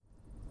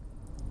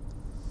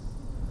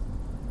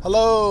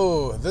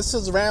Hello, this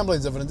is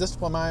Ramblings of an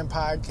Undisciplined Mind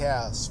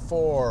podcast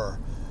for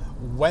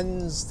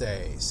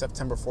Wednesday,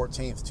 September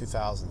 14th,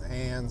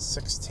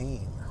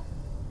 2016.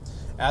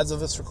 As of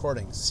this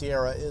recording,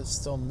 Sierra is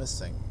still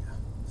missing.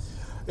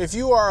 If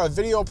you are a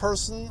video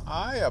person,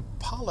 I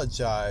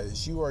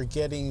apologize. You are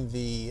getting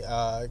the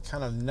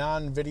kind of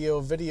non-video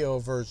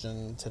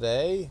version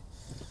today.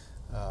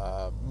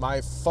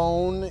 My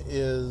phone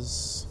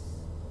is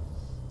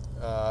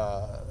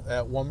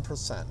at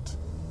 1%.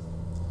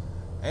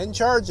 And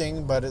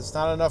charging, but it's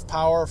not enough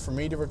power for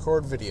me to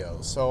record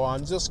video. So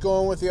I'm just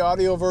going with the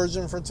audio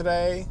version for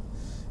today.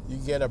 You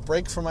get a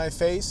break from my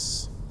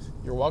face.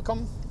 You're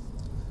welcome.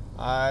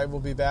 I will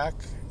be back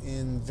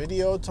in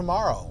video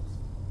tomorrow.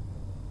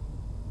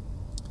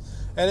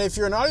 And if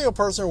you're an audio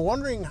person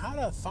wondering how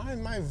to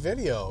find my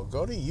video,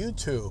 go to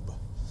YouTube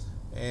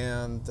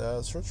and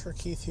search for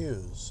Keith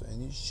Hughes,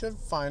 and you should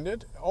find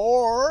it.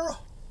 Or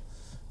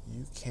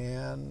you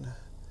can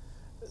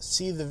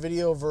see the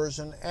video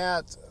version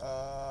at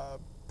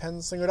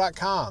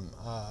penslinger.com.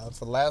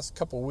 For the last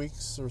couple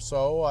weeks or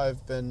so,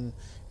 I've been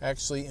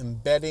actually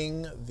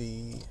embedding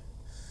the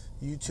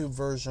YouTube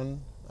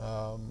version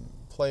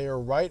player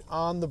right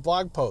on the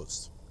blog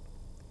post.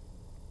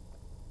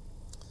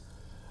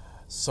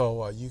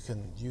 So you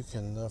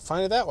can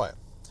find it that way.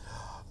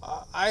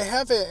 I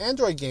have an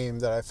Android game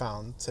that I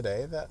found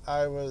today that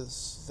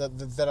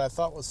I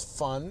thought was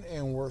fun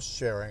and worth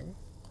sharing.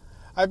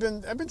 I've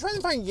been trying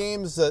to find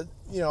games that,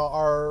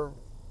 are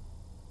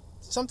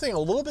something a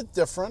little bit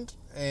different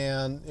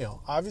and,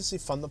 obviously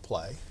fun to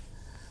play.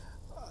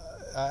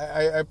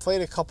 I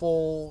played a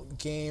couple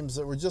games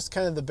that were just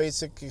kind of the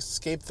basic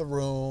escape the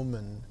room,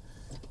 and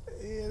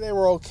they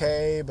were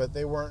okay, but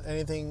they weren't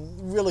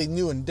anything really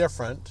new and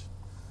different.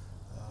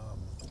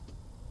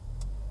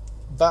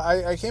 But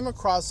I came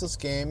across this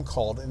game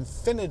called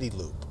Infinity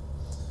Loop,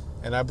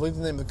 and I believe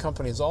the name of the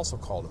company is also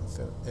called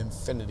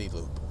Infinity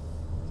Loop.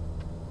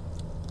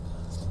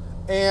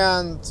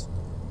 And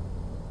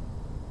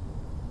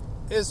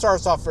it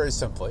starts off very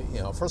simply.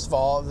 First of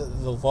all,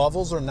 the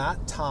levels are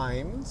not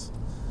timed.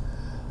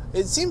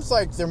 It seems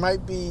like there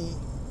might be,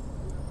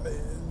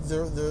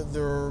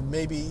 there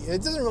maybe,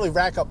 it doesn't really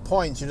rack up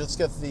points. You just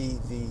get the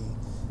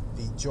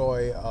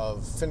joy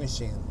of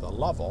finishing the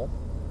level.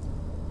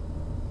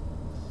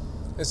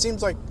 It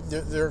seems like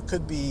there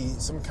could be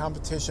some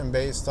competition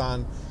based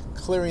on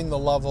clearing the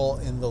level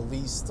in the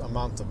least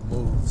amount of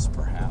moves,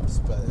 perhaps,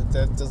 but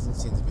that doesn't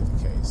seem to be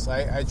the case.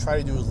 I try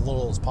to do as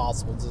little as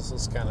possible. This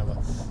is kind of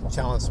a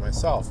challenge to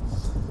myself.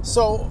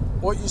 So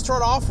what you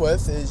start off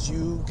with is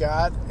you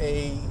got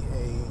a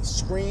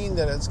screen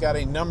that has got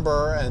a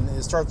number, and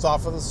it starts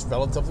off with a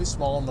relatively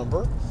small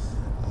number,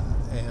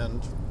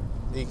 and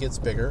it gets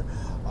bigger,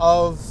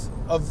 of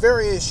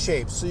various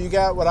shapes. So you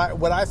got what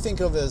I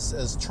think of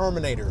as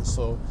terminators.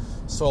 So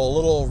a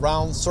little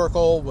round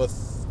circle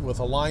with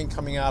a line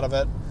coming out of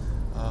it,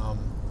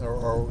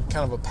 or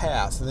kind of a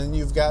path. And then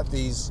you've got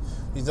these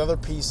other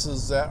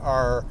pieces that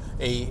are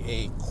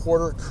a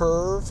quarter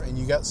curve, and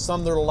you got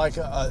some that are like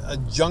a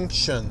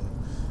junction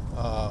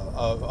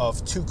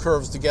of two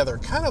curves together,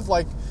 kind of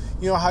like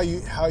how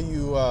you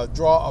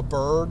draw a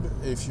bird.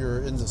 If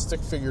you're into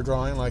stick figure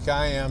drawing like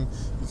I am,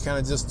 you kind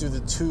of just do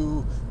the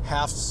two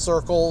half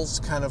circles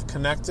kind of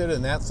connected,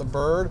 and that's a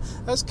bird.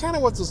 That's kind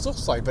of what this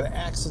looks like, but it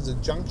acts as a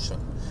junction.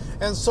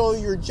 And so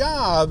your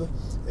job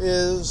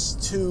is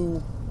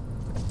to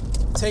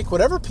take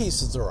whatever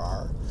pieces there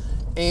are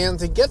and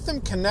to get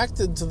them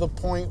connected to the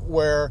point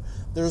where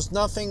there's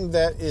nothing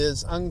that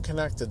is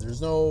unconnected.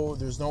 There's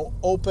no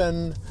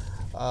open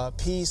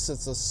piece.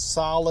 It's a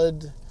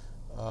solid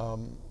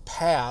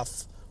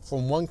path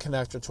from one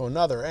connector to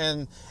another.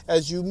 And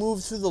as you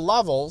move through the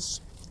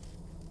levels,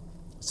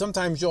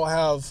 sometimes you'll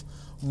have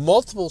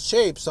multiple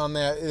shapes on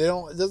that. It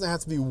doesn't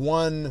have to be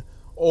one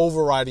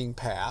overriding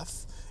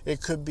path. It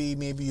could be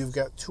maybe you've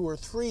got two or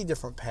three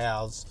different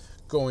paths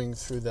going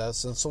through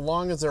this, and so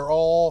long as they're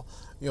all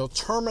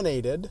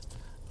terminated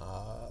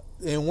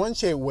in one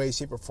way,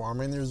 shape, or form.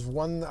 And there's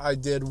one I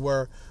did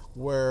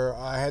where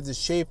I had the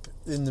shape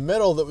in the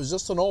middle that was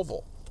just an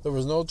oval. There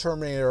was no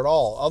terminator at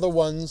all. Other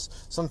ones,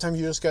 sometimes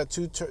you just got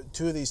two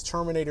of these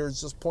terminators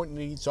just pointing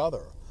at each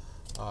other.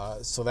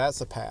 So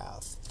that's a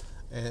path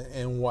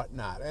and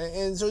whatnot.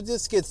 And so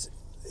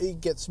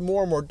it gets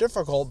more and more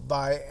difficult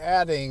by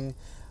adding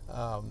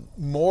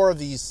more of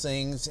these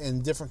things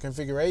in different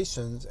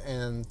configurations,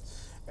 and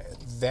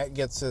that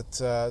gets it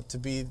to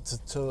be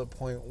to the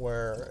point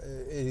where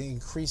it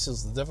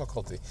increases the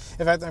difficulty.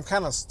 In fact, I'm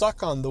kind of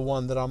stuck on the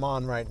one that I'm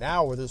on right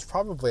now, where there's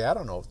probably,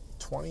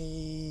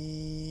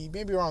 20,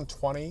 maybe around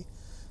 20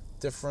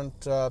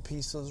 different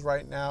pieces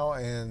right now,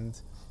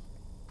 and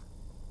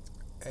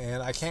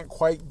I can't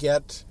quite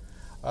get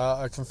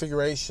a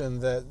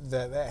configuration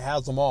that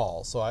has them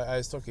all. So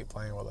I still keep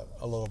playing with it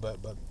a little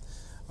bit, but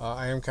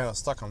I am kind of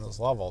stuck on this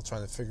level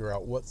trying to figure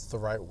out what's the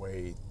right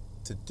way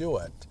to do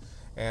it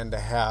and to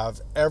have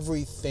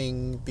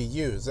everything be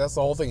used. That's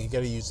the whole thing. You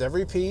got to use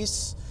every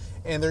piece,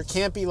 and there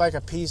can't be like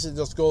a piece that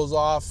just goes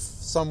off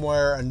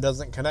somewhere and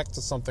doesn't connect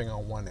to something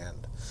on one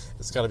end.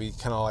 It's got to be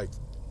kind of like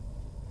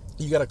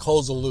you got to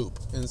close a loop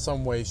in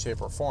some way,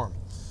 shape, or form.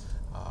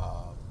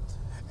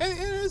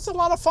 And it's a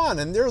lot of fun.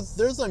 And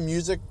there's a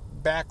music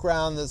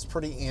background that's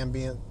pretty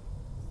ambient,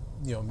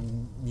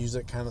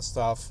 music kind of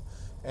stuff.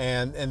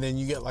 And then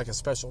you get like a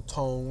special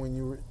tone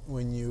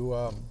when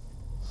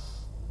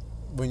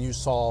you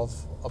solve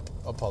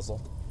a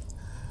puzzle.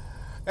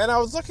 And I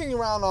was looking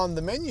around on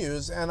the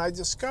menus, and I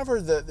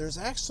discovered that there's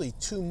actually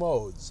 2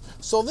 modes.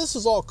 So this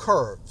is all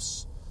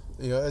curves.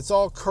 It's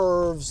all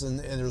curves, and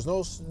there's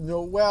no.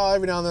 Well,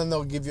 every now and then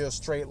they'll give you a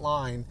straight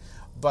line,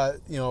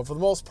 but for the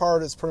most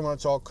part, it's pretty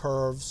much all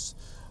curves.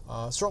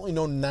 Certainly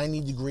no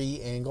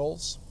 90-degree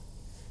angles.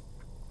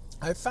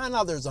 I found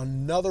out there's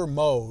another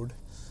mode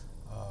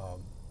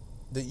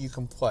that you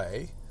can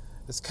play.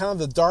 It's kind of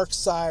the dark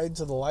side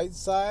to the light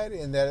side,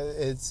 in that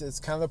it's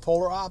kind of the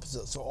polar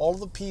opposite. So all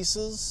the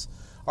pieces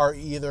are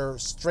either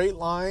straight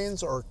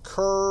lines or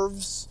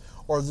curves,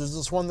 or there's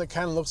this one that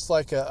kind of looks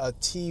like a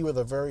T with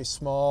a very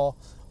small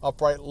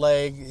upright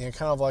leg,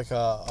 kind of like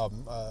a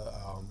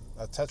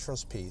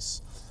Tetris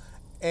piece.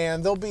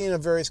 And they'll be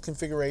in various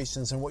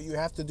configurations, and what you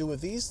have to do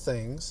with these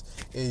things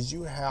is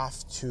you have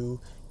to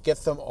get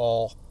them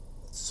all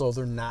so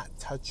they're not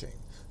touching.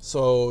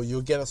 So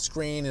you'll get a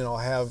screen, and it'll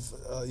have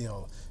a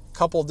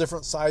couple of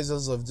different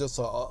sizes of just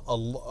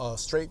a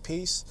straight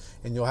piece,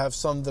 and you'll have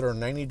some that are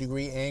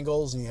 90-degree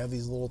angles, and you have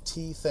these little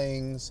T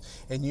things,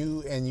 and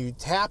you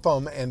tap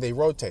them and they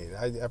rotate.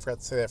 I forgot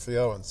to say that for the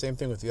other one. Same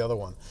thing with the other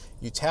one.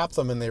 You tap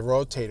them and they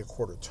rotate a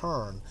quarter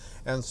turn,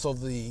 and so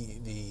the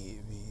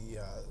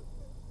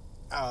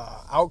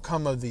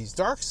outcome of these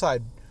dark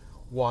side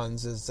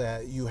ones is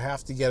that you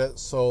have to get it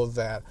so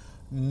that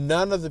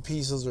none of the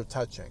pieces are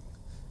touching,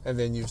 and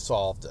then you've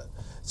solved it.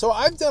 So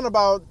I've done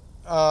about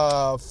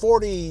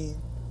 40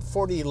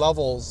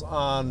 levels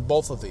on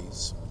both of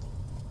these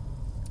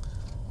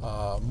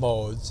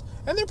modes,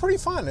 and they're pretty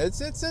fun.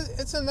 It's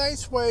a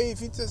nice way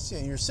if you just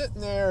you're sitting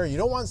there, you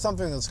don't want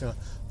something that's going to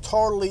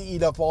totally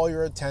eat up all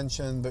your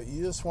attention, but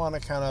you just want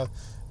to kind of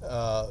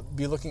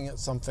be looking at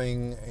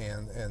something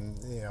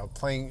and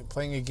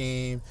playing a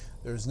game.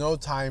 There's no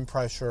time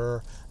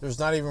pressure. There's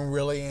not even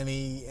really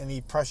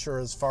any pressure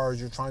as far as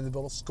you're trying to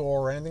build a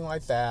score or anything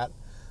like that.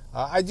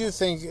 I do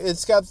think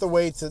it's got the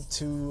way to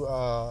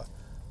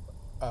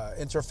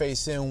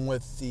interface in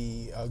with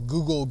the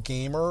Google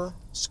Gamer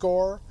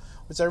score,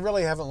 which I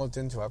really haven't looked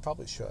into. I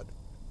probably should.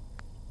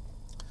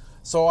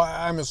 So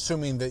I'm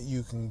assuming that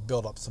you can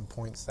build up some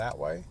points that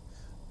way,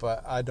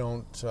 but I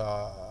don't.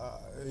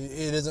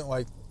 It isn't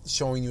like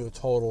showing you a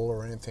total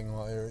or anything.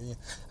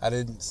 I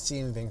didn't see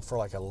anything for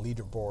like a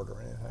leaderboard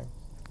or anything.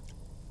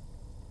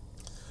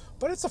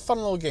 But it's a fun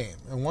little game,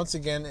 and once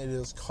again, it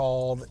is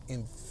called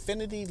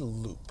Infinity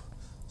Loop.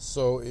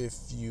 So if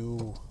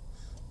you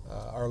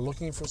are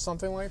looking for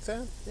something like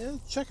that,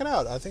 check it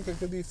out. I think it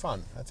could be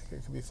fun.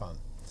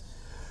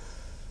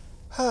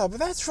 But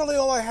that's really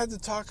all I had to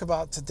talk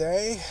about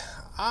today.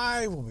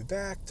 I will be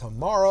back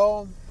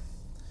tomorrow,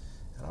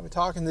 and I'll be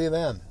talking to you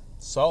then.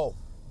 So,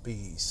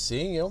 be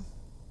seeing you.